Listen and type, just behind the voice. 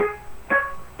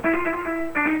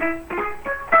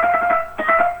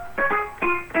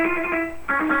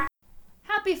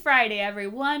Happy Friday,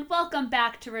 everyone. Welcome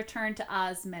back to Return to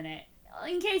Oz Minute.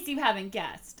 In case you haven't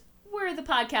guessed, we're the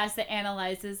podcast that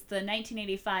analyzes the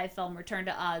 1985 film Return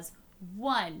to Oz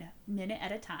 1 minute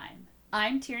at a time.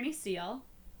 I'm Tierney Steele.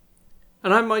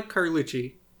 And I'm Mike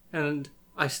Carlucci. And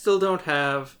I still don't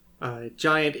have a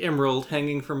giant emerald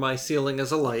hanging from my ceiling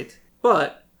as a light.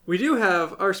 But we do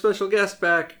have our special guest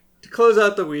back to close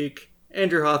out the week,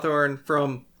 Andrew Hawthorne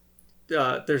from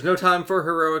There's No Time for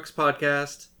Heroics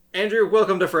podcast. Andrew,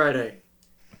 welcome to Friday.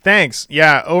 Thanks.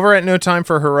 Yeah, over at No Time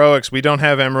for Heroics, we don't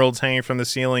have emeralds hanging from the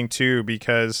ceiling, too,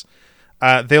 because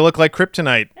they look like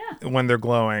kryptonite when they're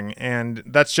glowing. And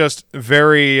that's just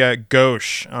very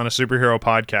gauche on a superhero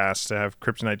podcast to have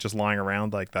kryptonite just lying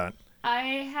around like that.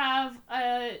 I have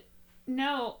I'm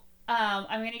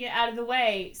going to get out of the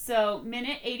way. So,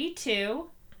 minute 82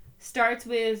 starts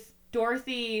with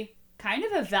Dorothy kind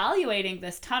of evaluating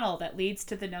this tunnel that leads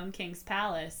to the Gnome King's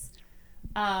palace.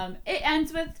 It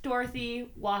ends with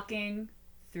Dorothy walking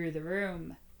through the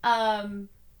room. I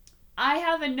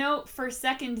have a note for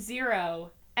second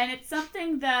 0, and it's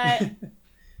something that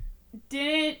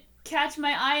didn't catch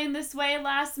my eye in this way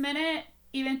last minute,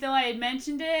 even though I had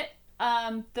mentioned it.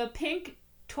 The pink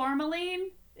tourmaline,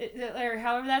 or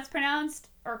however that's pronounced,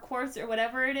 or quartz, or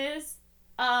whatever it is.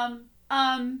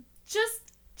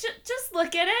 Just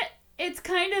look at it. It's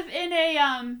kind of in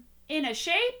a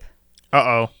shape.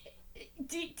 Uh-oh.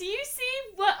 Do you see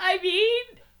what I mean?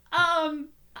 I'm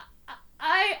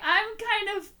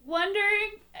kind of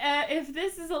wondering if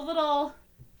this is a little,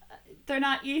 they're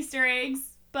not Easter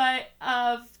eggs, but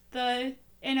of the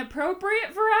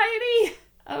inappropriate variety.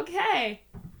 Okay,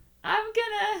 I'm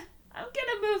gonna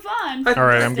move on. All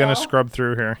right, I'm gonna scrub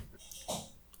through here.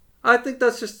 I think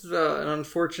that's just an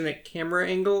unfortunate camera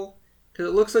angle, because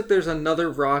it looks like there's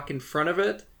another rock in front of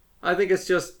it. I think it's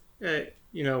just,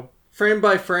 frame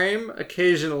by frame,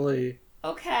 occasionally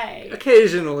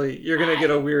you're gonna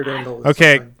get a weird angle.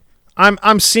 Okay, something.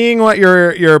 I'm seeing what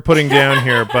you're putting down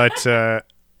here, but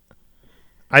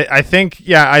I think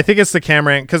it's the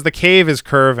camera, because the cave is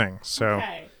curving, so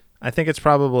I think it's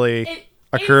probably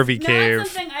a curvy cave.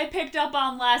 It's not something I picked up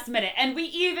on last minute, and we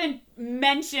even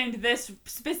mentioned this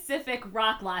specific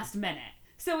rock last minute,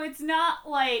 so it's not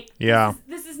like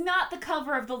this is not the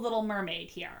cover of The Little Mermaid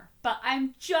here, but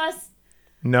I'm just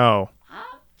saying.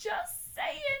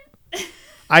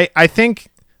 I think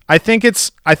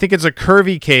it's a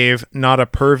curvy cave, not a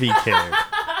pervy cave.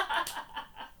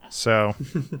 So.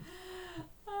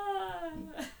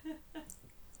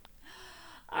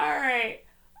 All right,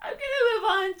 I'm gonna move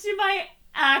on to my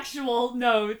actual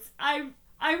notes. I'm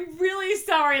really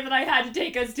sorry that I had to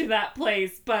take us to that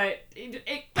place, but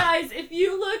guys, if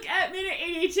you look at minute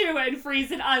 82 and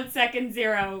freeze it on second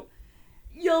 0.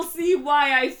 You'll see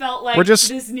why I felt like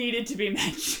this needed to be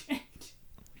mentioned.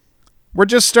 We're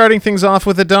just starting things off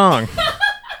with a dong.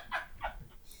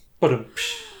 I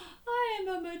am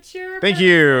a mature Thank person,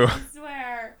 you. I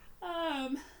swear.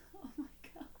 Oh my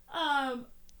god.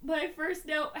 My first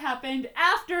note happened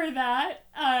after that.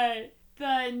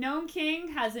 The Gnome King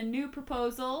has a new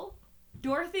proposal.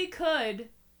 Dorothy could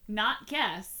not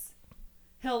guess.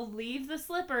 He'll leave the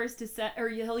slippers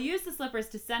he'll use the slippers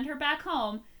to send her back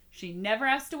home. She never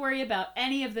has to worry about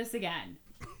any of this again.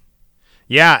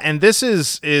 Yeah, and this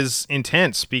is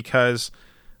intense, because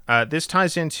this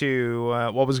ties into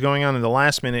what was going on in the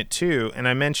last minute too. And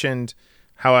I mentioned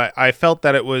how I felt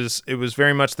that it was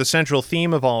very much the central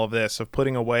theme of all of this, of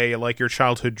putting away like your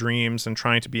childhood dreams and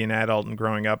trying to be an adult and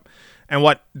growing up. And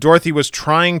what Dorothy was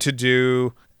trying to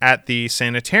do at the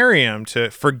sanitarium,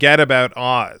 to forget about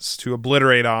Oz, to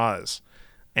obliterate Oz.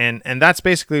 And that's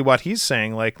basically what he's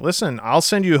saying. Like, listen, I'll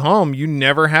send you home. You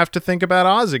never have to think about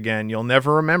Oz again. You'll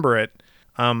never remember it.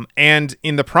 And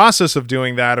in the process of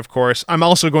doing that, of course, I'm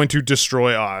also going to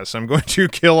destroy Oz. I'm going to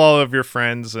kill all of your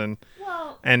friends and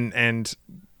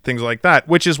things like that,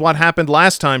 which is what happened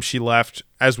last time she left,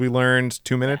 as we learned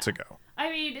 2 minutes ago.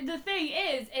 I mean, the thing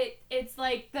is, it's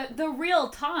like the real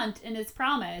taunt in his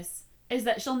promise is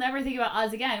that she'll never think about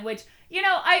Oz again, which,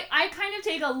 I kind of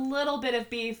take a little bit of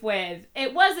beef with.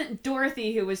 It wasn't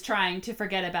Dorothy who was trying to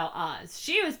forget about Oz.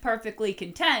 She was perfectly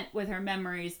content with her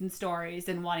memories and stories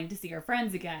and wanting to see her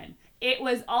friends again. It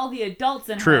was all the adults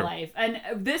in her life. And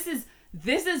this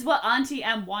is what Auntie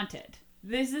M wanted.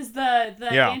 This is the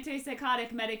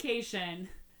antipsychotic medication,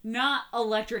 not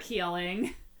electric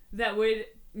healing, that would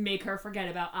make her forget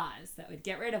about Oz. That would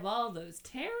get rid of all those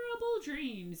terrible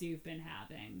dreams you've been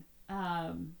having.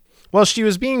 Well, she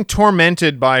was being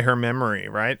tormented by her memory,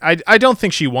 right? I don't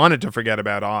think she wanted to forget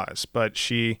about Oz, but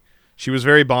she She was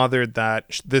very bothered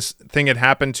that this thing had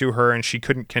happened to her and she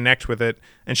couldn't connect with it,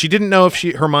 and she didn't know if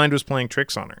her mind was playing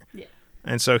tricks on her. Yeah.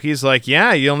 And so he's like,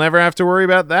 yeah, you'll never have to worry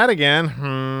about that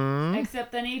again.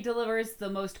 Except then he delivers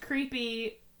the most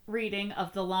creepy reading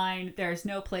of the line, "There's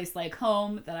no place like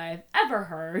home," that I've ever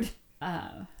heard.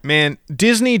 Man,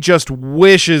 Disney just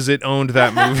wishes it owned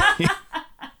that movie.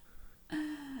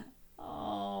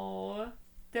 Oh,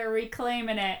 they're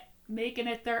reclaiming it, making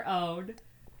it their own.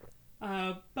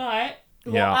 But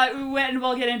Yeah.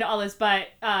 we'll get into all this. But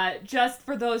just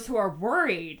for those who are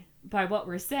worried by what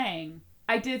we're saying,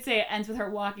 I did say it ends with her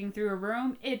walking through a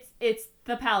room. It's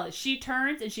the palace. She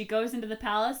turns and she goes into the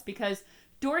palace because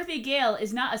Dorothy Gale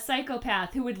is not a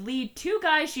psychopath who would lead two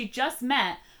guys she just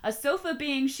met, a sofa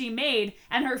being she made,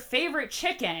 and her favorite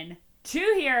chicken to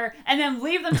here and then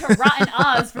leave them to rot in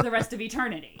Oz for the rest of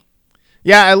eternity.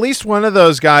 Yeah, at least one of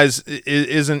those guys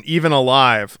isn't even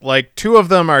alive. Like, two of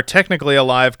them are technically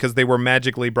alive because they were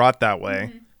magically brought that way.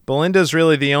 Mm-hmm. Belinda's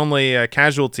really the only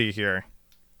casualty here.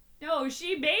 No,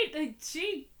 she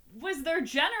was their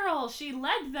general. She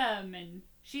led them, and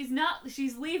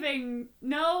she's leaving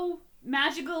no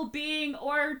magical being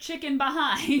or chicken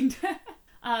behind.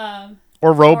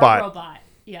 Or robot. Or robot,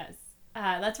 yes.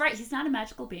 That's right. He's not a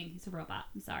magical being. He's a robot.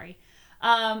 I'm sorry.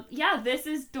 Yeah, this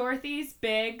is Dorothy's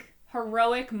big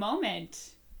heroic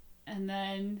moment. And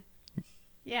then,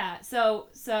 yeah,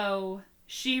 so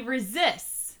she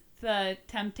resists the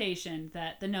temptation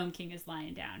that the Gnome King is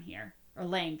laying down here.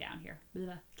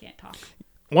 Blah, can't talk.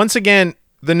 Once again,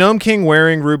 the Gnome King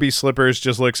wearing ruby slippers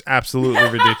just looks absolutely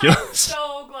ridiculous.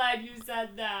 So glad you said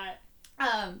that.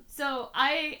 So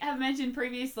I have mentioned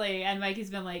previously, and Mikey's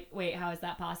been like, wait, how is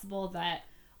that possible? That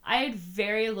I had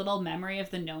very little memory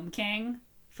of the Gnome King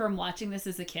from watching this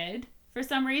as a kid. For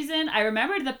some reason, I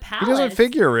remembered the palace. He doesn't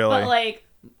figure, really.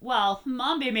 But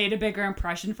Mombi made a bigger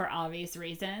impression for obvious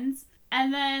reasons.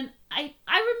 And then I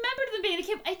remembered them being a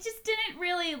kid. I just didn't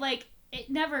really, it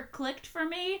never clicked for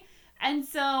me. And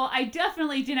so I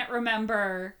definitely didn't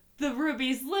remember the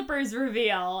ruby slippers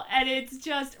reveal. And it's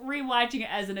just rewatching it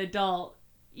as an adult.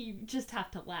 You just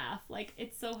have to laugh.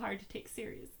 It's so hard to take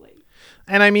seriously.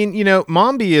 And I mean,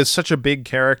 Mombi is such a big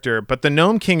character, but the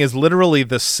Gnome King is literally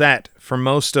the set for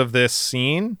most of this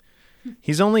scene.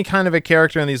 He's only kind of a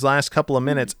character in these last couple of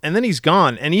minutes, and then he's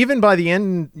gone. And even by the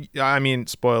end, I mean,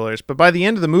 spoilers, but by the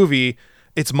end of the movie,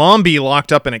 it's Mombi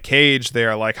locked up in a cage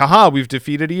there, like, haha, we've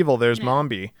defeated evil, there's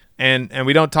Mombi. And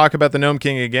we don't talk about the Gnome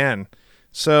King again.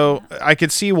 So I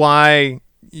could see why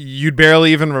you'd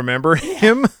barely even remember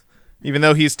him, even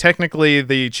though he's technically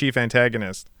the chief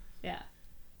antagonist. Yeah.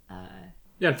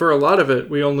 Yeah, and for a lot of it,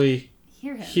 we only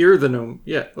hear the gnome.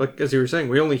 Yeah, like as you were saying,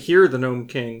 we only hear the Gnome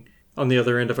King on the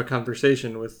other end of a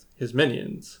conversation with his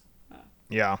minions.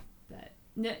 Yeah.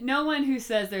 But no one who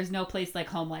says there's no place like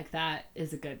home like that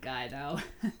is a good guy, though.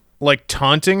 Like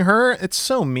taunting her? It's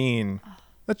so mean.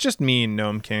 That's just mean,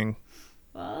 Gnome King.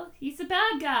 Well, he's a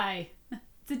bad guy.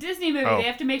 It's a Disney movie. They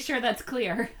have to make sure that's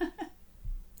clear.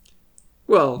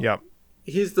 Well, yep.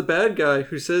 He's the bad guy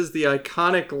who says the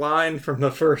iconic line from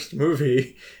the first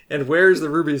movie and wears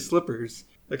the ruby slippers.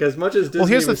 Like, as much as Disney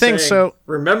here's the thing, saying,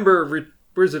 remember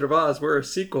Wizard of Oz, we're a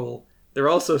sequel, they're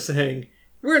also saying,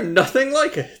 we're nothing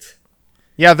like it.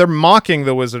 Yeah, they're mocking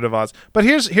the Wizard of Oz. But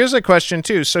here's a question,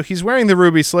 too. So he's wearing the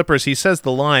ruby slippers. He says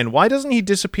the line. Why doesn't he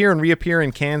disappear and reappear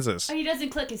in Kansas? He doesn't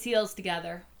click his heels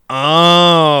together.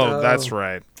 Oh, that's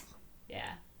right. Yeah.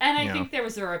 And I think there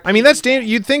was a repeat. I mean, that's dangerous.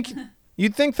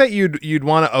 You'd think that you'd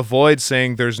want to avoid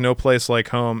saying there's no place like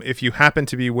home if you happen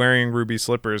to be wearing ruby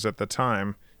slippers at the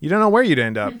time. You don't know where you'd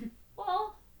end up.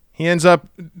 Well, he ends up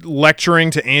lecturing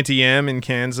to Auntie M in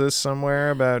Kansas somewhere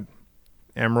about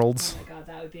emeralds. Oh my god,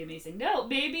 that would be amazing. No,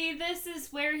 maybe this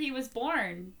is where he was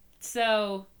born.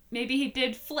 So maybe he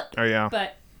did flip. Oh, yeah.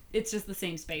 But it's just the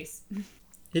same space.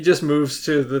 He just moves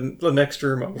to the next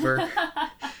room over.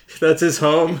 That's his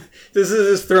home. This is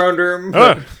his throne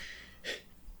room.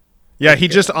 Yeah, he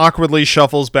just awkwardly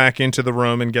shuffles back into the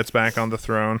room and gets back on the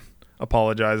throne.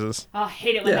 Apologizes. Oh, I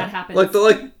hate it when that happens.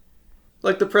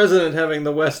 Like the president having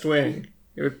the West Wing.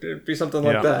 It'd be something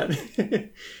like that.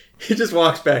 He just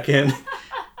walks back in.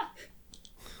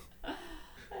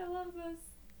 I love this.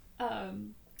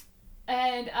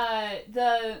 And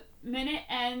the minute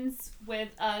ends with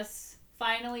us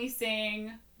finally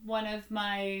seeing one of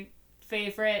my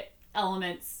favorite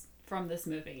elements from this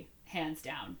movie, hands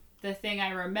down. The thing I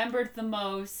remembered the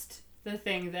most, the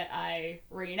thing that I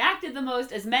reenacted the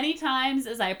most, as many times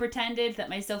as I pretended that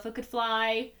my sofa could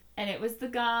fly, and it was the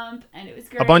Gump, and it was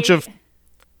great.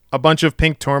 A bunch of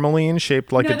pink tourmaline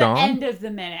shaped like a dong? the end of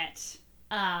the minute.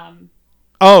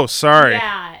 Oh, sorry.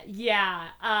 Yeah.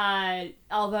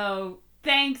 Although,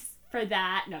 thanks for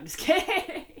that. No, I'm just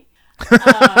kidding.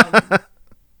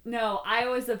 No, I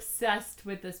was obsessed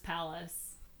with this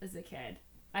palace as a kid.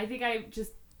 I think I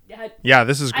just had... Yeah,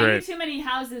 this is I knew great. too many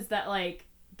houses that, like,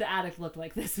 the attic looked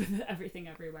like this with everything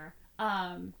everywhere.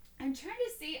 I'm trying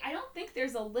to see. I don't think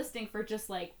there's a listing for just,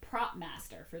 like, prop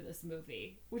master for this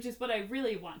movie, which is what I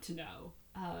really want to know.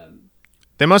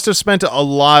 They must have spent a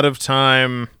lot of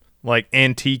time, like,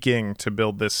 antiquing to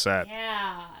build this set.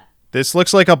 Yeah. This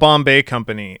looks like a Bombay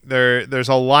company. There's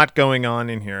a lot going on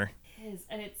in here. It is,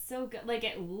 and it's so good. Like,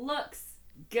 it looks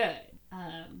good.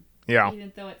 Yeah.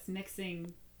 Even though it's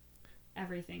mixing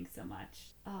everything so much.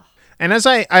 Oh. And as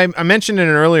I mentioned in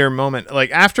an earlier moment,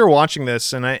 like after watching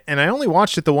this, and I only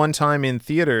watched it the one time in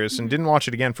theaters and didn't watch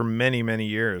it again for many, many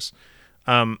years.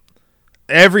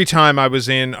 Every time I was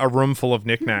in a room full of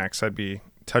knickknacks, I'd be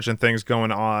touching things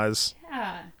going Oz.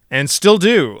 Yeah. And still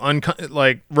do,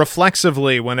 like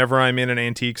reflexively whenever I'm in an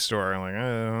antique store. I'm like, I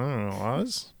don't know,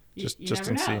 Oz? You Just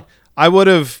never to see. know. I would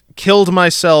have killed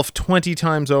myself 20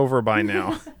 times over by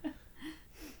now.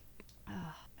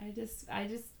 I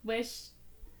just wish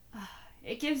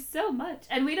it gives so much,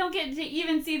 and we don't get to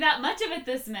even see that much of it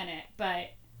this minute,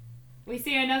 but we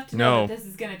see enough to know that this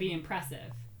is going to be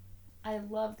impressive. I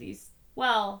love these.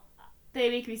 Well, they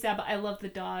make me sad, but I love the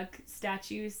dog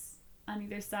statues on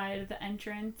either side of the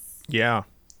entrance. Yeah.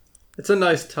 It's a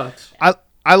nice touch.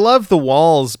 I love the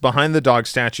walls behind the dog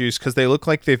statues because they look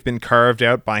like they've been carved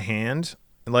out by hand.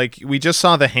 Like, we just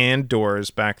saw the hand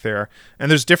doors back there. And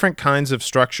there's different kinds of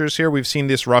structures here. We've seen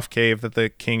this rough cave that the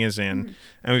king is in.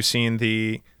 And we've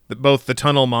seen both the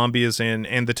tunnel Mombi is in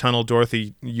and the tunnel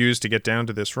Dorothy used to get down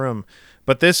to this room.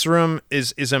 But this room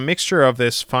is a mixture of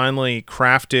this finely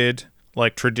crafted,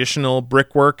 like, traditional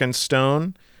brickwork and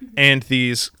stone and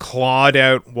these clawed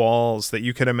out walls that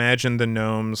you could imagine the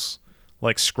gnomes,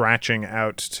 like, scratching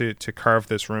out to carve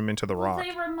this room into the rock. They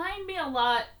remind me a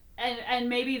lot, and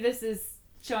maybe this is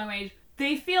showing my age.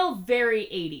 They feel very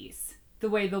 80s, the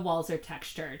way the walls are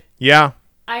textured. Yeah.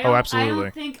 Absolutely. I absolutely.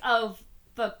 don't think of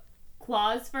the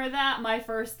claws for that. My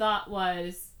first thought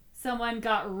was someone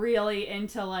got really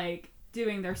into, like,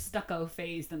 doing their stucco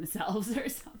phase themselves or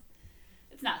something.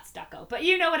 It's not stucco, but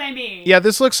you know what I mean. Yeah,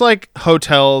 this looks like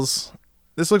hotels.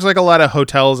 This looks like a lot of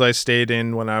hotels I stayed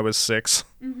in when I was 6.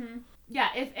 Mm-hmm. Yeah,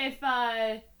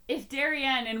 if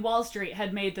Darien and Wall Street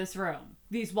had made this room,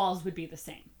 these walls would be the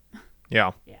same.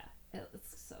 Yeah. Yeah, it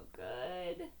looks so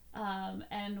good.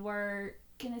 And we're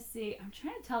gonna see. I'm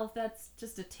trying to tell if that's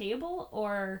just a table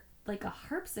or like a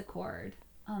harpsichord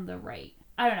on the right.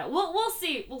 I don't know. We'll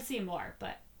see. We'll see more.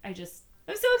 But I'm so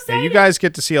excited. Yeah, you guys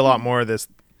get to see a lot more of this.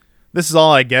 This is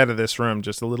all I get of this room.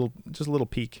 Just a little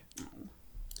peek.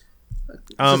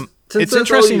 It's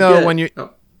interesting though when you.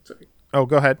 Oh, sorry. Oh,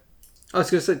 go ahead. I was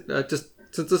gonna say, just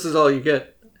since this is all you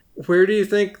get, where do you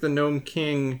think the Gnome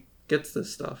King gets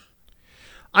this stuff?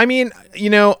 I mean,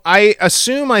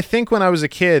 I think when I was a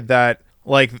kid that,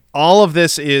 like, all of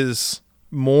this is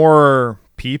more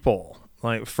people.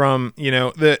 Like, from,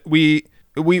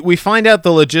 we find out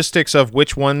the logistics of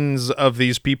which ones of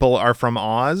these people are from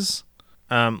Oz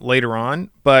later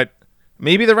on, but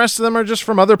maybe the rest of them are just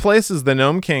from other places the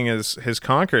Gnome King has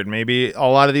conquered. Maybe a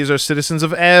lot of these are citizens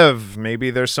of Ev.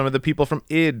 Maybe there's some of the people from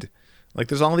Id. Like,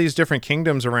 there's all these different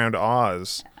kingdoms around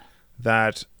Oz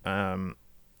that, who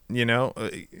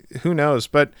knows?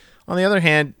 But on the other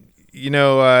hand,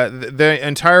 the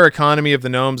entire economy of the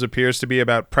gnomes appears to be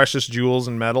about precious jewels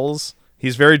and metals.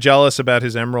 He's very jealous about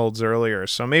his emeralds earlier.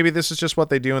 So maybe this is just what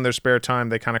they do in their spare time.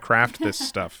 They kind of craft this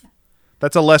stuff.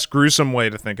 That's a less gruesome way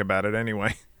to think about it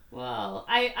anyway. Well,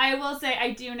 I will say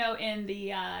I do know in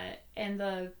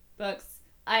the books,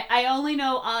 I only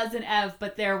know Oz and Ev,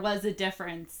 but there was a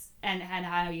difference and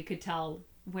how you could tell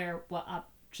what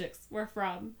objects were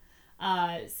from.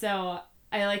 So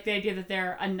I like the idea that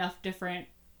there are enough different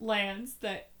lands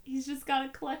that he's just got a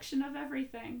collection of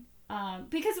everything.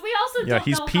 Because we also don't know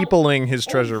he's peopling his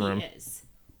treasure old he room. is.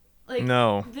 Like,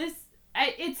 no,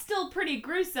 it's still pretty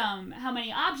gruesome how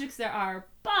many objects there are.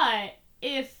 But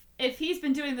if he's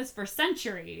been doing this for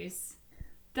centuries,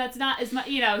 that's not as much.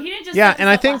 He didn't just and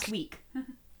I think last week.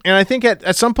 And I think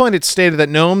at some point it's stated that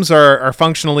gnomes are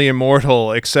functionally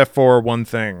immortal except for one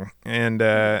thing, and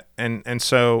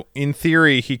so in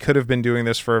theory he could have been doing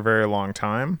this for a very long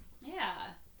time. Yeah,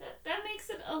 that makes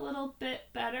it a little bit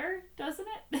better, doesn't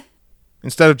it?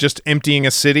 Instead of just emptying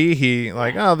a city,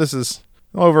 this is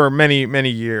over many,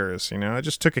 many years. I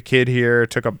just took a kid here,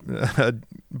 took a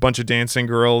bunch of dancing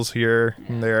girls here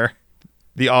and there,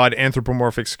 the odd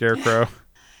anthropomorphic scarecrow.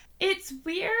 It's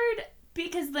weird.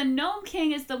 Because the Gnome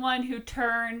King is the one who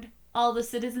turned all the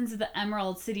citizens of the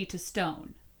Emerald City to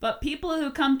stone. But people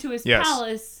who come to his Yes.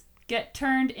 palace get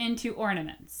turned into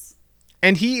ornaments.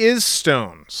 And he is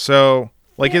stone. So,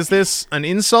 like, is this an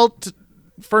insult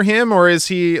for him, or is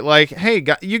he like, hey,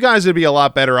 you guys would be a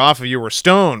lot better off if you were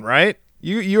stone, right?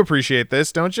 You appreciate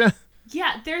this, don't you?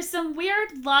 Yeah, there's some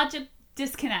weird logic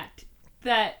disconnect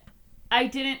that I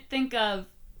didn't think of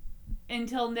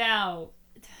until now.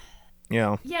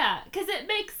 Yeah. Yeah, because it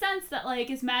makes sense that, like,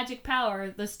 his magic power,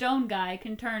 the stone guy,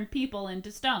 can turn people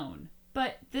into stone.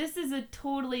 But this is a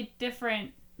totally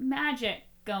different magic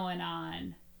going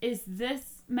on. Is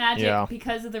this magic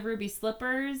because of the ruby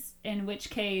slippers, in which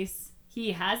case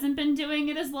he hasn't been doing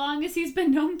it as long as he's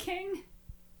been Gnome King?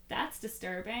 That's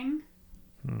disturbing.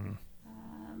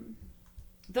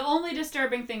 The only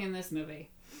disturbing thing in this movie.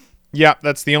 Yeah,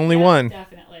 that's the only one.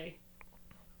 Definitely.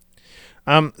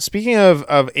 Speaking of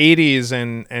 80s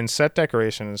and set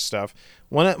decoration and stuff,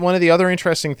 one of the other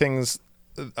interesting things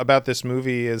about this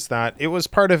movie is that it was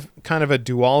part of kind of a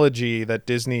duology that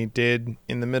Disney did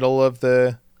in the middle of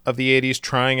the 80s,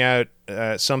 trying out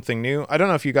something new. I don't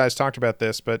know if you guys talked about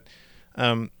this, but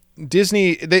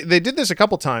Disney they did this a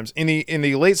couple times in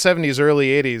the late 70s, early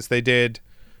 80s. They did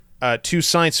 2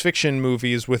 science fiction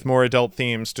movies with more adult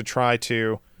themes to try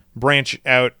to branch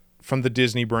out from the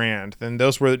Disney brand. Then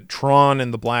those were Tron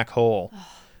and The Black Hole,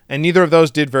 and neither of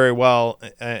those did very well.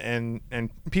 And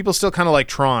people still kind of like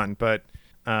Tron, but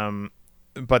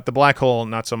The Black Hole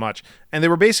not so much. And they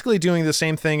were basically doing the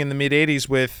same thing in the mid 80s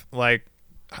with like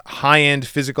high-end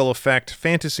physical effect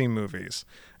fantasy movies.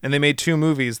 And they made 2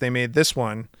 movies. They made this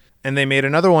one, and they made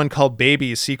another one called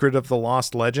Baby: Secret of the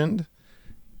Lost Legend.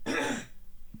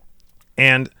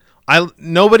 And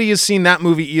nobody has seen that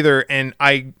movie either, and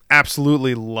I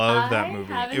absolutely love that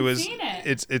movie. Haven't seen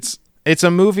it. It's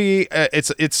a movie.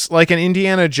 It's like an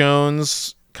Indiana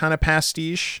Jones kind of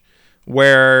pastiche,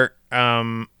 where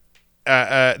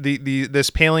this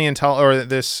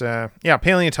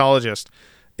paleontologist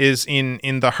is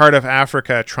in the heart of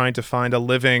Africa trying to find a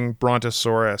living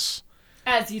brontosaurus.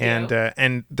 As you do.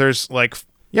 And there's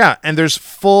there's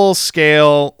full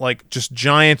scale, like, just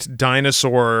giant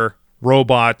dinosaur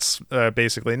robots,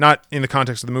 basically, not in the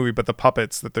context of the movie, but the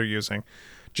puppets that they're using,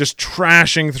 just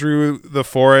trashing through the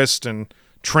forest and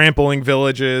trampling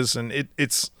villages. And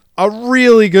it's a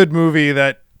really good movie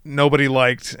that nobody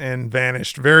liked and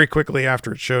vanished very quickly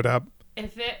after it showed up.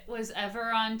 If it was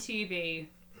ever on TV,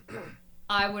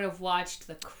 I would have watched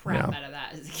the crap out of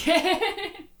that as a kid.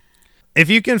 If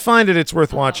you can find it, it's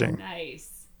worth watching.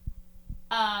 Nice.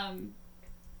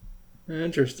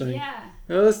 Interesting. Yeah.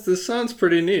 Well, this sounds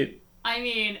pretty neat. I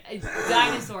mean,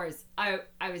 dinosaurs. I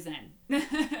was in.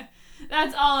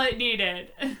 That's all it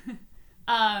needed.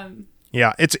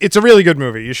 Yeah, it's a really good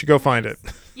movie. You should go find it.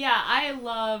 Yeah, I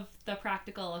love the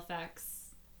practical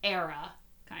effects era,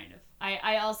 kind of.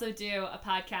 I also do a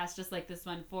podcast just like this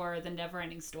one for The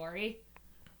Neverending Story.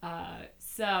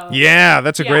 So yeah,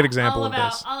 that's a great example of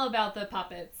this. All about the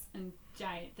puppets and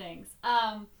giant things.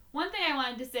 One thing I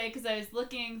wanted to say, because I was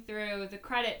looking through the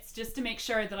credits just to make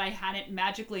sure that I hadn't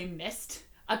magically missed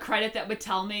a credit that would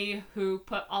tell me who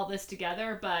put all this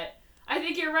together, but I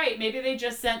think you're right. Maybe they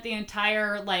just sent the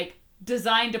entire, like,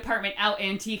 design department out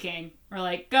antiquing. Or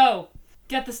like, go,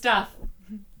 get the stuff.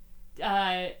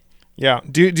 Yeah.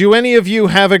 Do any of you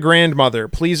have a grandmother?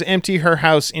 Please empty her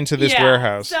house into this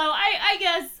warehouse. So I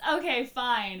guess, okay,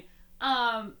 fine.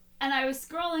 And I was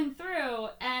scrolling through,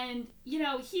 and, you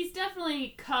know, he's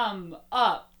definitely come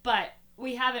up, but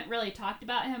we haven't really talked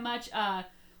about him much.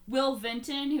 Will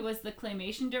Vinton, who was the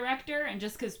claymation director, and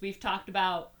just because we've talked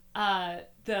about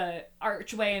the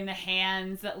archway and the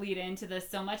hands that lead into this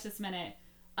so much this minute,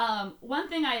 one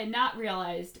thing I had not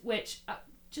realized, which,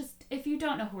 just, if you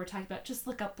don't know who we're talking about, just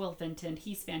look up Will Vinton.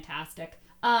 He's fantastic.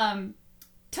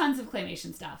 Tons of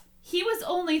claymation stuff. He was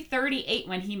only 38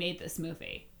 when he made this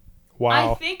movie.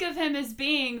 Wow. I think of him as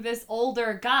being this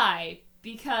older guy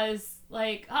because,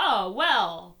 like, oh,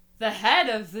 well, the head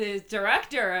of the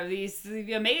director of these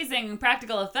amazing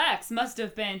practical effects must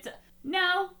have been...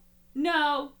 No.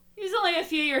 He's only a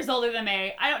few years older than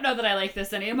me. I don't know that I like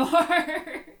this anymore.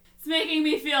 It's making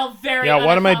me feel very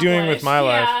what am I doing with my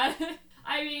life?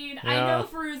 I mean, I know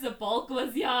Fairuza Balk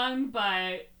was young,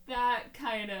 but that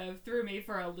kind of threw me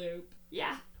for a loop.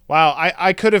 Yeah. Wow,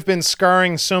 I could have been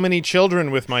scarring so many children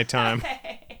with my time.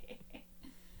 And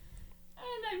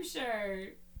I'm sure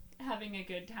having a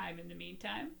good time in the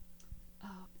meantime.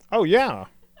 Oh yeah.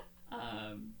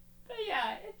 But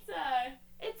yeah,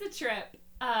 it's a trip.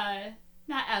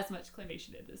 Not as much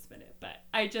claymation in this minute, but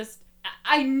I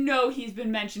know he's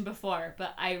been mentioned before,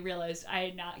 but I realized I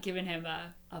had not given him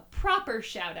a proper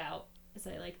shout out, as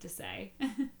I like to say.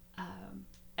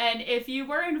 And if you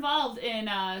were involved in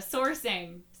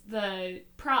sourcing the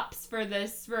props for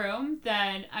this room,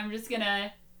 then I'm just going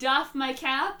to doff my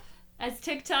cap as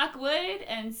TikTok would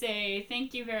and say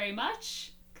thank you very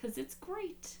much, because it's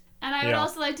great. And I would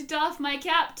also like to doff my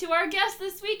cap to our guest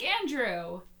this week,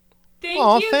 Andrew.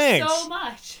 Thank you so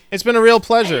much. It's been a real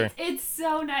pleasure. It's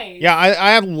so nice. Yeah,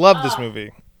 I love this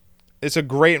movie. It's a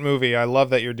great movie. I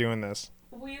love that you're doing this.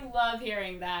 We love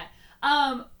hearing that.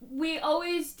 We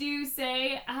always do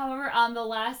say, however, on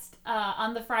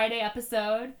the Friday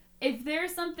episode, if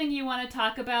there's something you want to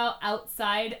talk about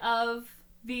outside of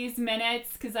these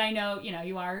minutes, because I know,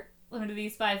 you are limited to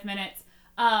these 5 minutes.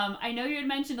 I know you had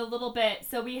mentioned a little bit,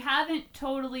 so we haven't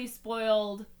totally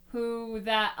spoiled who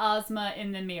that Ozma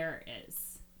in the mirror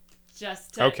is.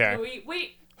 Just to, okay.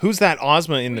 Who's that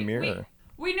Ozma in the mirror?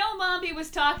 We know Mombi was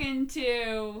talking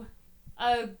to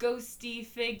a ghosty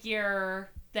figure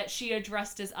that she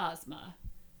addressed as Ozma,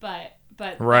 but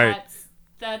right.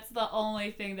 That's the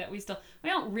only thing that we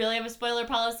don't really have a spoiler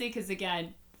policy, because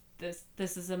again, this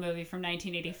is a movie from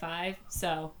 1985,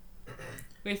 so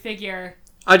we figure.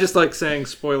 I just like saying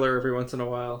spoiler every once in a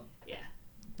while. Yeah.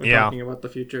 We're talking about the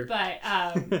future.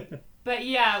 But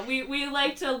yeah, we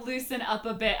like to loosen up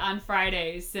a bit on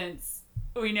Fridays, since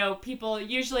we know people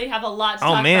usually have a lot to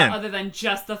talk about other than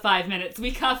just the 5 minutes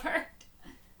we covered.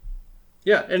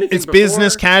 Yeah, anything it's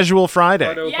business casual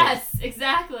Friday. Yes,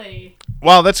 exactly.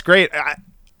 Wow, that's great.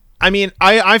 I mean,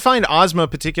 I find Ozma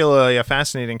particularly a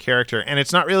fascinating character, and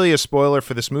it's not really a spoiler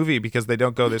for this movie because they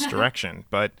don't go this direction.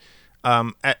 But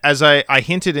as I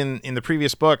hinted in the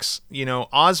previous books,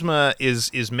 Ozma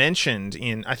is mentioned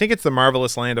in, I think it's The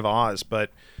Marvelous Land of Oz, but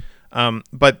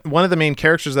one of the main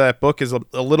characters of that book is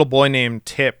a little boy named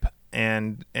Tip,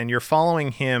 and you're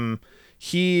following him.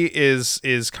 He is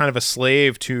kind of a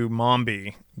slave to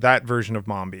Mombi, that version of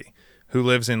Mombi, who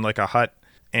lives in like a hut.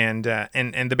 And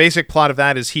the basic plot of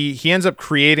that is he ends up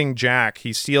creating Jack.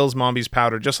 He steals Mombi's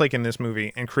powder, just like in this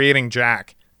movie, and creating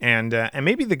Jack, and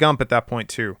maybe the Gump at that point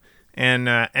too. And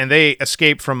they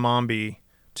escape from Mombi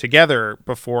together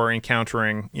before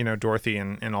encountering Dorothy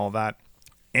and all that.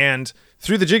 And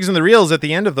through the jigs and the reels at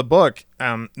the end of the book,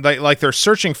 like they're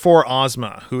searching for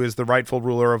Ozma, who is the rightful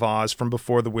ruler of Oz from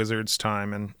before the wizard's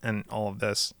time and all of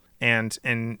this. And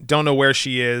don't know where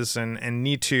she is and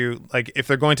need to, like, if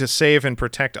they're going to save and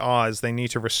protect Oz, they need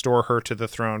to restore her to the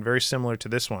throne, very similar to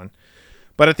this one.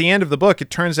 But at the end of the book, it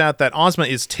turns out that Ozma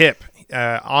is Tip.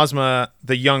 Ozma,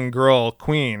 the young girl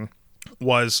queen,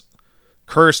 was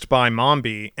cursed by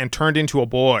Mombi and turned into a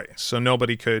boy, so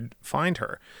nobody could find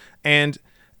her. And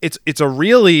it's a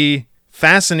really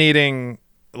fascinating,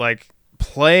 like,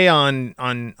 play on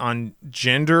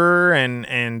gender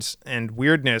and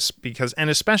weirdness, because,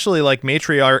 and especially like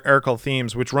matriarchal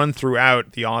themes which run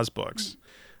throughout the Oz books.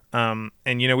 And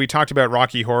we talked about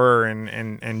Rocky Horror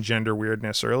and gender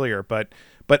weirdness earlier, but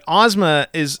Ozma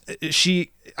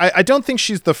I don't think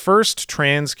she's the first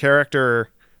trans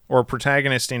character or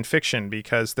protagonist in fiction,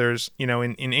 because there's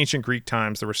in ancient Greek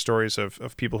times there were stories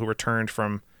of people who were turned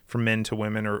from men to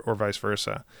women or vice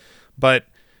versa. But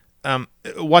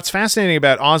what's fascinating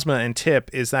about Ozma and Tip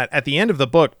is that at the end of the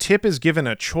book, Tip is given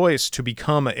a choice to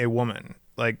become a woman.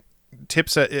 Like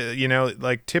Tip's,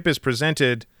 Tip is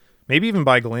presented, maybe even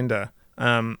by Glinda,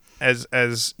 as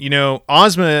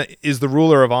Ozma is the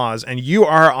ruler of Oz, and you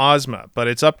are Ozma, but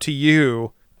it's up to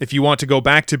you if you want to go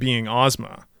back to being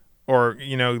Ozma, or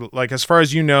like as far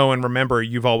as you know and remember,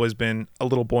 you've always been a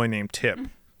little boy named Tip.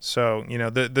 So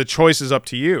the choice is up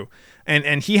to you.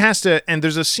 And he has to, and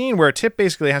there's a scene where Tip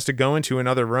basically has to go into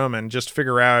another room and just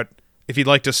figure out if he'd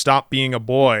like to stop being a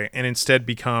boy and instead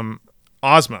become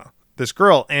Ozma, this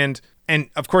girl. And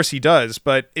of course he does,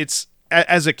 but it's,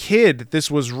 as a kid, this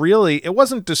was really, it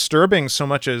wasn't disturbing so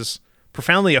much as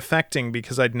profoundly affecting,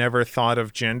 because I'd never thought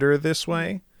of gender this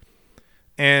way.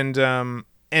 And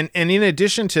in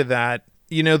addition to that,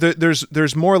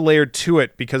 there's more layered to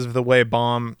it because of the way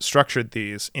Baum structured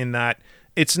these, in that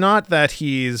it's not that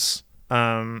he's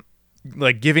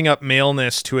like giving up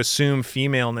maleness to assume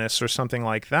femaleness or something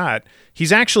like that.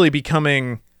 He's actually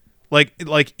becoming like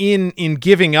in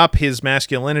giving up his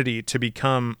masculinity to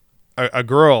become a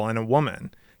girl and a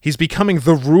woman. He's becoming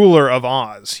the ruler of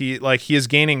Oz. He is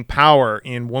gaining power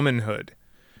in womanhood.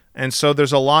 And so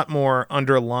there's a lot more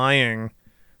underlying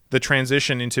the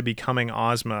transition into becoming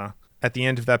Ozma at the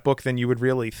end of that book than you would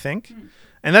really think.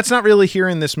 And that's not really here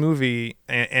in this movie,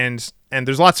 and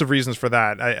there's lots of reasons for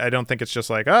that. I don't think it's just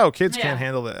like, oh, kids can't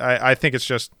handle it. I think it's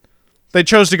just they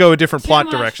chose to go a different plot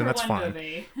direction. That's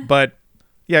fine. But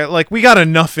yeah, like, we got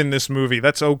enough in this movie.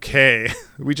 That's okay.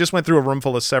 We just went through a room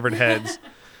full of severed heads.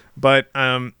 But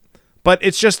But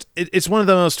it's just it's one of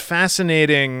the most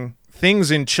fascinating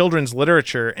things in children's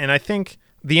literature, and I think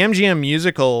the MGM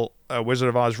musical Wizard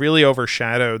of Oz really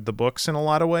overshadowed the books in a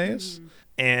lot of ways,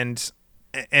 and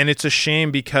it's a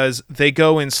shame because they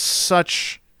go in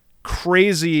such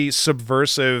crazy,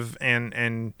 subversive,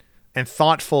 and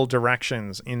thoughtful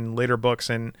directions in later books,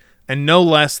 and no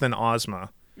less than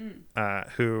Ozma,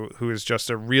 who is just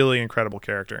a really incredible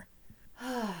character.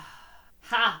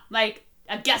 Ha! Like,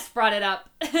 a guest brought it up.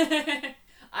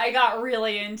 I got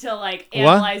really into, like,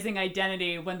 analyzing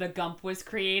identity when the Gump was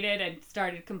created and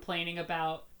started complaining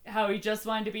about how he just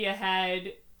wanted to be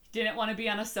ahead, didn't want to be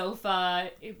on a sofa,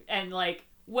 and, like,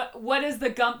 what is the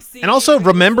Gump scene? And also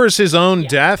remembers his own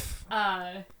death,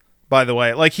 by the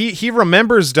way. Like, he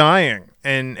remembers dying,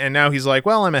 and now he's like,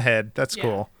 well, I'm ahead. That's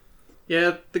cool.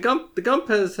 Yeah, the Gump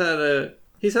has had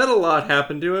he's had a lot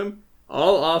happen to him,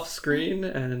 all off screen,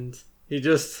 and he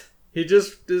just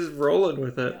is rolling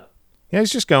with it. Yeah,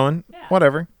 he's just going. Yeah.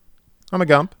 Whatever. I'm a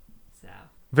Gump. So.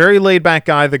 Very laid back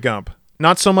guy, the Gump.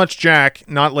 Not so much Jack,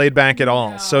 not laid back at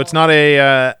all. So it's not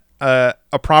a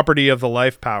property of the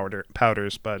life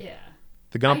powders, but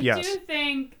the Gump, yes. I do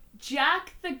think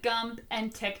Jack, the Gump,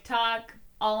 and TikTok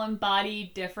all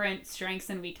embody different strengths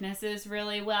and weaknesses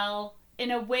really well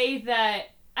in a way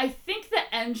that I think the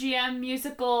MGM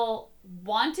musical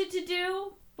wanted to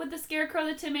do with the Scarecrow,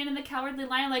 the Tin Man, and the Cowardly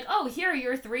Lion. Like, oh, here are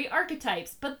your 3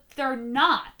 archetypes, but they're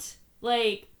not.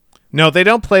 Like, no, they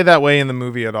don't play that way in the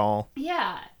movie at all.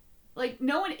 Yeah. Like,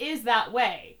 no one is that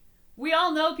way. We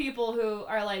all know people who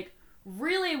are, like,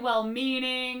 really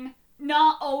well-meaning,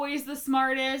 not always the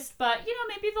smartest, but, you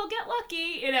know, maybe they'll get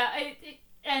lucky, you know,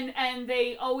 and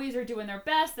they always are doing their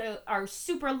best. They are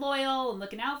super loyal and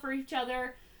looking out for each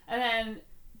other. And then,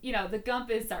 you know, the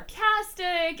Gump is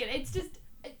sarcastic, and it's just,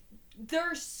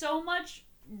 they're so much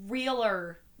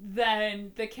realer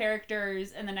than the characters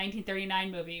in the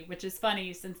 1939 movie, which is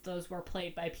funny since those were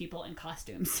played by people in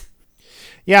costumes.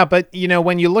 Yeah, but, you know,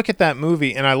 when you look at that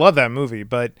movie, and I love that movie,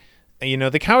 but, you know,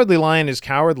 the Cowardly Lion is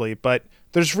cowardly, but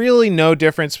there's really no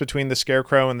difference between the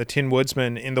Scarecrow and the Tin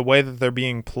Woodsman in the way that they're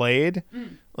being played.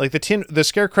 Like, the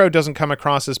Scarecrow doesn't come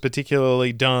across as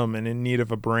particularly dumb and in need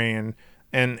of a brain,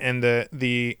 and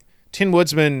the Tin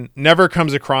Woodsman never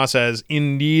comes across as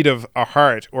in need of a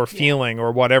heart or feeling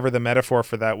or whatever the metaphor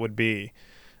for that would be.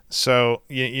 So,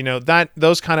 you know,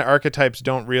 those kind of archetypes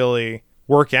don't really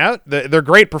work out. They're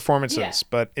great performances,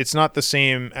 but it's not the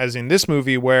same as in this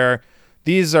movie where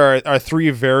these are 3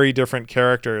 very different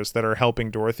characters that are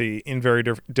helping Dorothy in very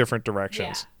different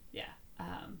directions. Yeah.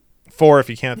 4 if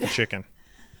you count the chicken.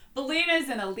 Bellina's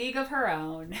in a league of her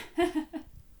own.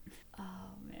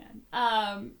 Oh,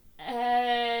 man.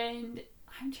 And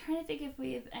I'm trying to think if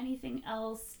we have anything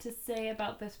else to say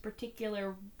about this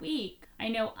particular week. I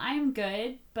know I'm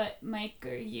good, but Mike,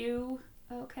 are you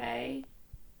okay?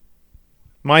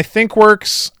 My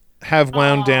ThinkWorks have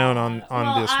wound down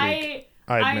on this week.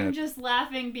 I'm just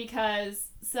laughing because,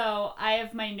 so I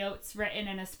have my notes written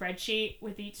in a spreadsheet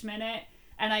with each minute,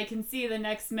 and I can see the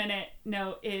next minute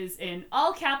note is in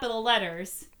all capital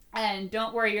letters. And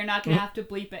don't worry, you're not going to have to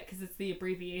bleep it because it's the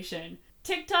abbreviation.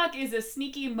 TikTok is a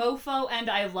sneaky mofo, and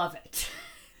I love it.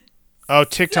 Oh,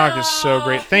 TikTok is so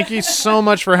great. Thank you so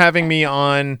much for having me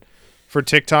on for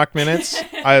TikTok Minutes.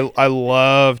 I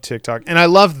love TikTok. And I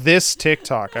love this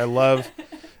TikTok. I love,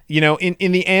 you know,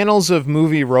 in the annals of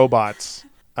movie robots,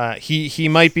 he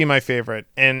might be my favorite.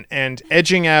 And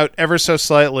edging out ever so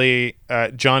slightly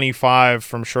Johnny Five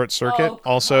from Short Circuit,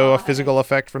 also a physical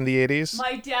effect from the 80s.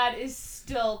 My dad is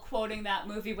still quoting that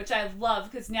movie, which I love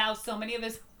because now so many of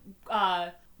his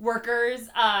workers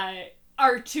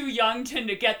are too young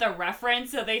to get the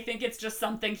reference, so they think it's just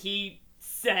something he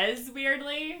says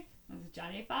weirdly.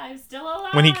 Johnny Five still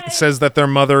alive? When he says that their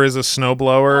mother is a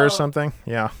snowblower or something?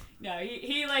 Yeah. No,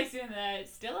 he likes doing that.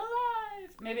 Still alive.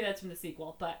 Maybe that's from the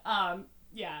sequel, but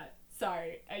yeah,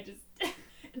 sorry. I just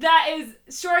that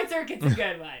is Short Circuit's a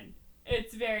good one.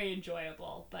 It's very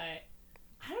enjoyable, but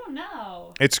I don't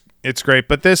know. It's great,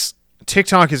 but this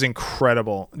TikTok is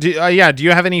incredible. Do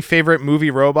you have any favorite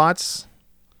movie robots?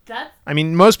 I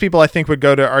mean, most people I think would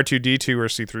go to R2-D2 or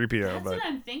C-3PO. That's what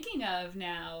I'm thinking of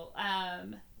now.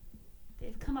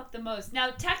 They've come up the most.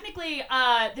 Now, technically,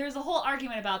 there's a whole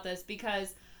argument about this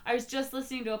because I was just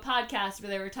listening to a podcast where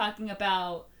they were talking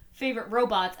about favorite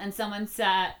robots, and someone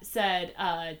said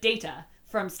Data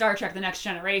from Star Trek: The Next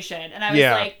Generation, and I was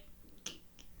like,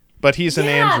 but he's an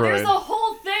android. There's a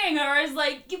whole thing where I was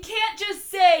like, you can't just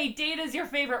say Data's your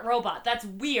favorite robot. That's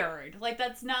weird. Like,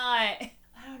 that's not, I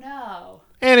don't know.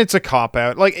 And it's a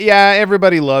cop-out. Like, yeah,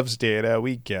 everybody loves Data.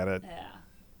 We get it. Yeah.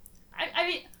 I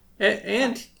mean...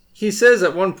 And he says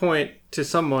at one point to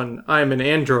someone, "I'm an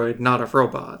android, not a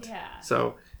robot." Yeah.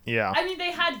 So Yeah. I mean,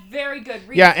 they had very good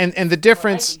reasons. Yeah, and the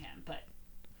difference... for liking him, but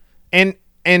And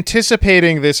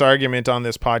anticipating this argument on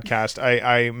this podcast,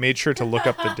 I made sure to look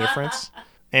up the difference.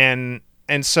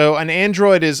 And so an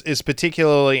android is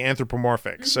particularly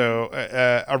anthropomorphic. So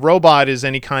a robot is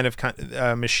any kind of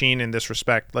machine in this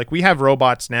respect. Like, we have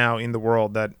robots now in the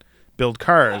world that build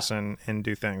cars and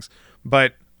do things.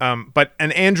 But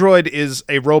an android is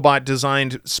a robot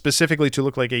designed specifically to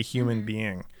look like a human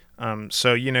being.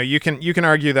 So, you can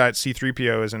argue that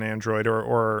C-3PO is an android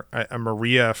or a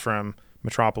Maria from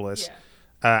Metropolis.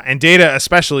 Yeah. And Data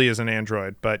especially is an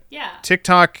android, but Yeah.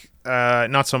 TikTok,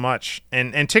 not so much.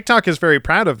 And TikTok is very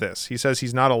proud of this. He says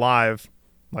he's not alive,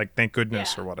 like, thank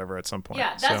goodness, Yeah. or whatever at some point.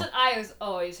 Yeah, that's So- what I was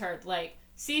always heard. Like,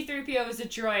 C-3PO is a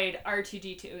droid,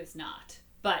 R2-D2 is not.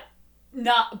 But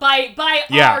not by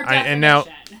Yeah, our definition. and now-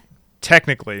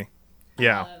 Technically,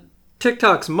 yeah.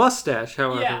 TikTok's mustache,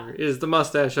 however, Yeah. is the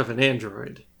mustache of an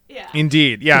android. Yeah.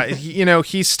 Indeed. Yeah,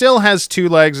 he still has 2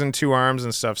 legs and 2 arms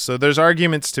and stuff, so there's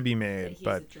arguments to be made, He's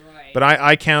but a droid. but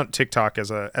I count TikTok as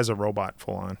a robot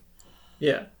full on.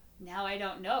 Yeah. Now I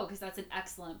don't know, because that's an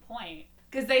excellent point.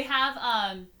 Because they have,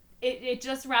 it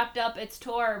just wrapped up its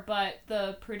tour, but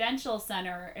the Prudential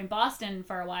Center in Boston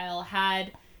for a while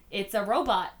it's a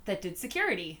robot that did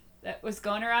security that was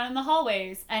going around in the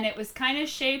hallways, and it was kind of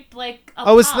shaped like a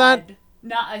Oh, is pod, that-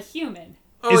 not a human.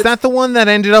 Oh, Is that the one that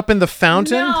ended up in the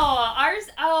fountain? No, ours,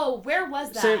 where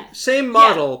was that? same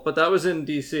model, but that was in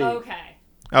DC. Okay.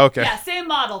 Okay. Yeah, same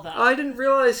model though. I didn't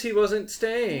realize he wasn't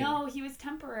staying. No, he was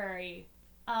temporary.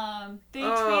 They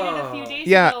tweeted a few days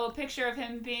Yeah. ago a picture of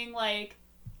him being like,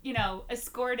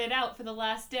 escorted out for the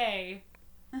last day.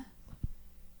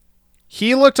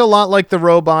 He looked a lot like the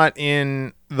robot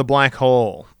in The Black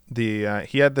Hole. He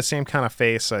had the same kind of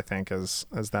face, I think, as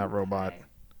that robot. Okay.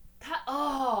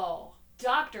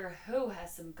 Doctor Who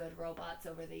has some good robots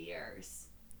over the years.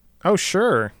 Oh,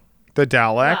 sure. The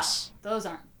Daleks. Wow, those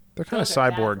aren't. They're kind of those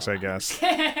are bad cyborgs, I robots.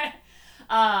 guess.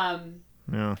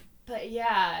 Yeah. But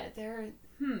yeah, they're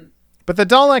But the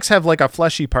Daleks have like a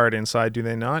fleshy part inside, do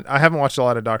they not? I haven't watched a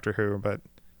lot of Doctor Who, but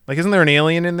like, isn't there an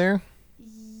alien in there?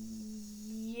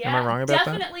 Yeah, Am I wrong about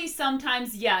that? definitely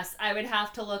sometimes yes. I would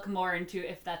have to look more into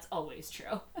if that's always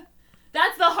true.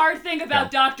 That's the hard thing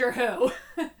about Doctor Who.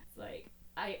 It's like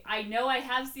I know I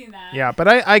have seen that. Yeah, but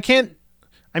I can't.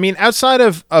 I mean, outside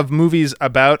of movies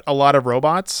about a lot of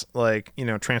robots, like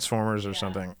Transformers or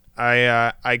something,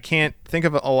 I can't think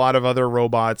of a lot of other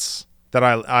robots that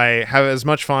I have as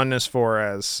much fondness for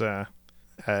as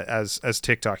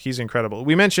TikTok. He's incredible.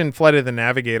 We mentioned Flight of the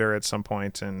Navigator at some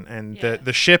point, and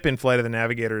the ship in Flight of the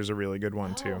Navigator is a really good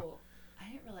one too. Oh, I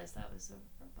didn't realize that was a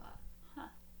robot. Huh.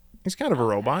 He's kind of a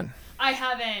robot. I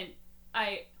haven't.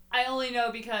 I only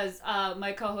know because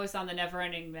my co-host on the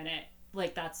Neverending Minute,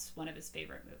 like, that's one of his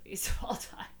favorite movies of all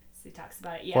time. So he talks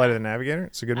about it. Yeah. Flight of the Navigator.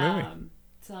 It's a good movie.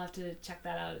 So I'll have to check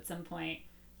that out at some point.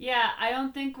 Yeah, I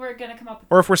don't think we're gonna come up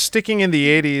with. Or if we're sticking in the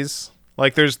 80s,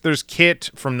 like there's Kit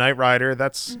from Knight Rider.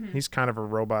 He's kind of a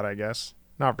robot, I guess.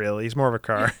 Not really. He's more of a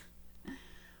car.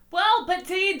 Well, but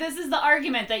see, this is the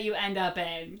argument that you end up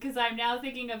in, because I'm now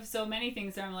thinking of so many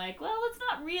things where I'm like, well, it's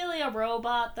not really a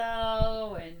robot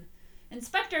though, and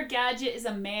Inspector Gadget is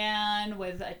a man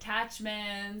with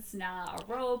attachments, not a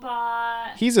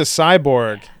robot. He's a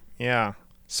cyborg. Yeah.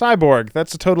 Cyborg.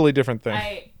 That's a totally different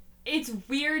thing. It's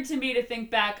weird to me to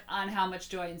think back on how much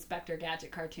joy Inspector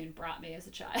Gadget cartoon brought me as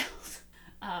a child.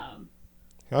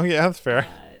 Oh, yeah, that's fair.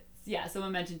 Yeah,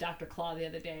 someone mentioned Dr. Claw the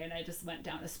other day, and I just went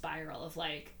down a spiral of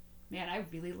like, man, I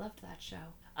really loved that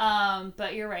show.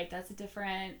 But you're right, that's a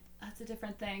different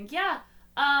thing. Yeah.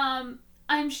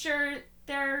 I'm sure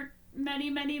there are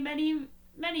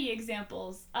many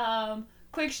examples.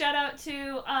 Quick shout out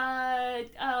to I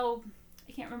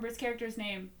can't remember his character's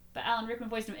name, but Alan Rickman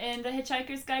voiced him in The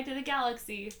Hitchhiker's Guide to the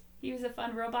Galaxy. He was a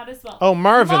fun robot as well. Oh,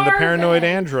 Marvin, the paranoid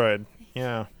android.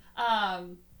 Yeah.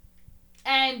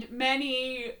 And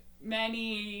many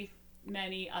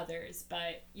others,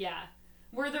 but yeah,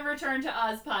 we're the Return to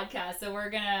Oz podcast, so we're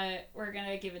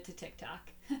gonna give it to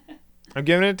TikTok. I'm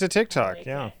giving it to TikTok. Like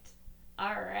yeah. it.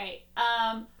 All right.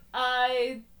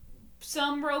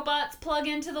 Some robots plug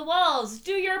into the walls.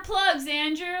 Do your plugs,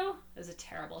 Andrew. That was a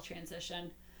terrible transition.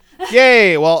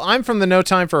 Yay! Well, I'm from the No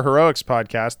Time for Heroics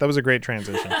podcast. That was a great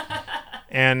transition.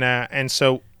 And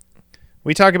so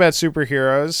we talk about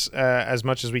superheroes as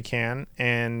much as we can,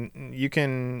 and you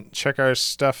can check our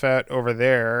stuff out over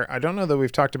there. I don't know that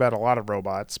we've talked about a lot of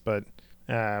robots, but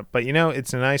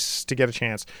it's nice to get a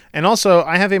chance. And also,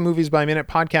 I have a Movies by Minute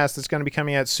podcast that's going to be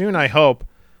coming out soon, I hope.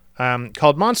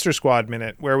 called Monster Squad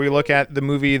Minute, where we look at the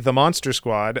movie The Monster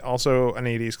Squad, also an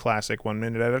 80s classic, 1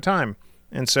 minute at a time.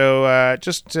 And so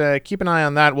just keep an eye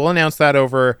on that. We'll announce that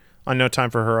over on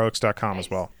notimeforheroics.com as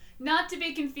well. Not to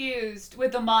be confused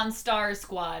with the Monstar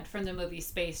Squad from the movie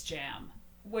Space Jam,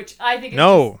 which I think is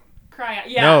just cry out.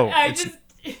 Yeah, no, I just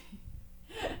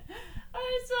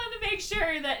wanted to make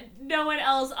sure that no one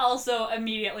else also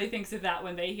immediately thinks of that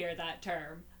when they hear that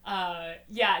term.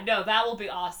 That will be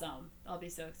awesome. That'll be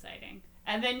so exciting.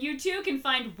 And then you too can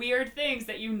find weird things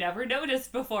that you never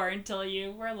noticed before until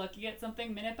you were looking at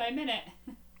something minute by minute.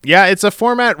 Yeah, it's a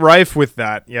format rife with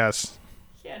that, yes.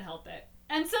 Can't help it.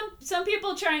 And some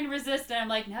people trying to resist, and I'm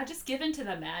like, no, just give in to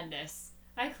the madness.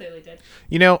 I clearly did.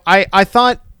 You know, I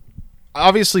thought,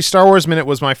 obviously Star Wars Minute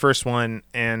was my first one,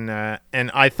 and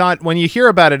I thought when you hear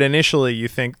about it initially, you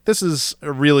think, this is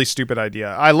a really stupid idea.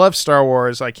 I love Star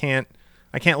Wars. I can't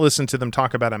listen to them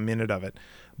talk about a minute of it.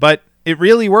 But it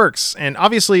really works. And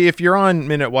obviously, if you're on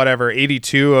minute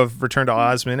 82 of Return to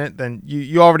Oz Minute, then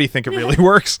you already think it really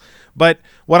works. But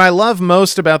what I love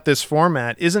most about this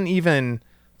format isn't even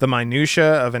the minutia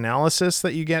of analysis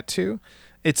that you get to.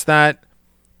 It's that,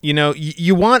 you know,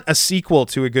 you want a sequel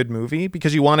to a good movie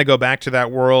because you want to go back to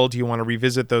that world. You want to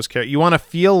revisit those characters. You want to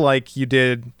feel like you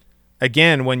did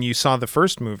again when you saw the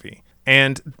first movie.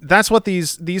 And that's what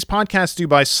these podcasts do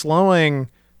by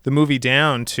slowing the movie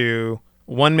down to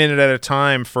 1 minute at a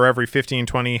time for every 15,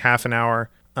 20, half an hour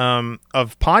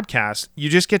of podcast. You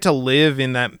just get to live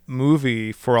in that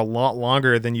movie for a lot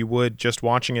longer than you would just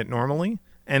watching it normally.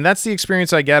 And that's the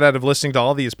experience I get out of listening to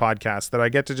all these podcasts, that I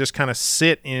get to just kind of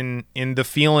sit in the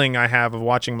feeling I have of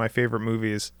watching my favorite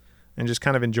movies and just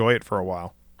kind of enjoy it for a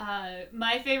while.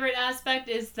 My favorite aspect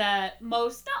is that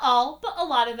most, not all, but a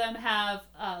lot of them have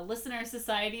listener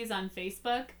societies on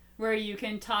Facebook where you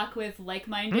can talk with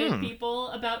like-minded people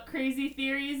about crazy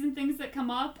theories and things that come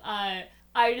up. I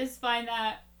just find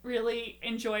that really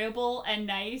enjoyable and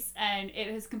nice, and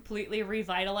it has completely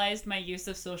revitalized my use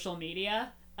of social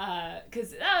media.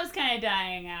 Because that was kind of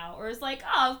dying out. Or it's like,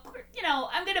 oh, you know,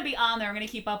 I'm going to be on there. I'm going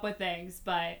to keep up with things.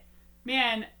 But,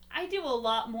 man, I do a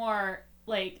lot more,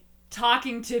 like,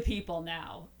 talking to people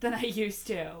now than I used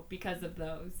to because of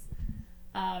those.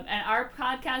 And our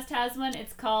podcast has one.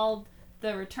 It's called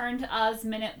the Return to Oz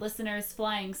Minute Listeners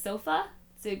Flying Sofa.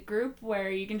 It's a group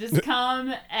where you can just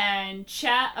come and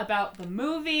chat about the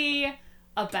movie,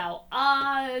 about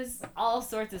Oz, all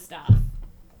sorts of stuff.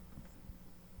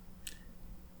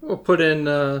 We'll put in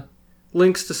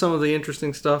links to some of the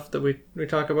interesting stuff that we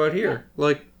talk about here,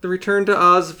 like the Return to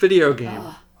Oz video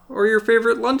game, or your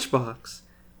favorite lunchbox,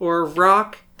 or a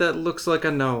rock that looks like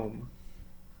a gnome.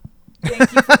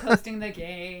 Thank you for posting the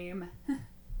game.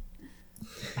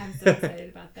 I'm so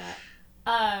excited about that.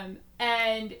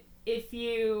 And if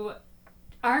you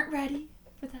aren't ready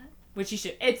for that, which you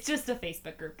should, it's just a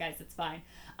Facebook group, guys, it's fine.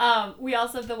 We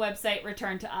also have the website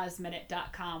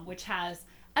returntoozminute.com, which has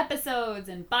episodes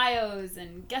and bios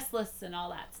and guest lists and all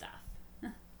that stuff.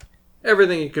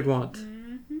 Everything you could want.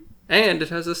 Mm-hmm. And it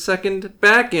has a second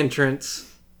back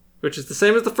entrance, which is the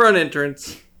same as the front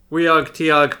entrance,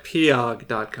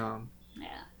 weogtiogpiog.com.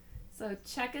 Yeah. So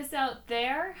check us out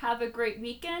there, have a great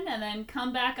weekend, and then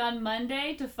come back on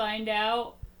Monday to find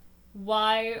out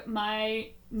why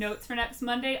my notes for next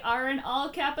Monday are in all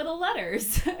capital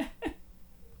letters.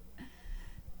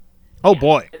 Oh,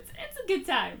 boy. It's a good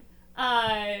time.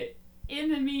 In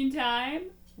the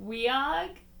meantime,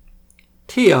 Weog.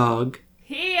 Tiog.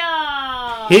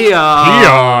 Heog.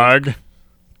 Heog.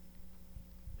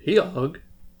 Heog. Heog.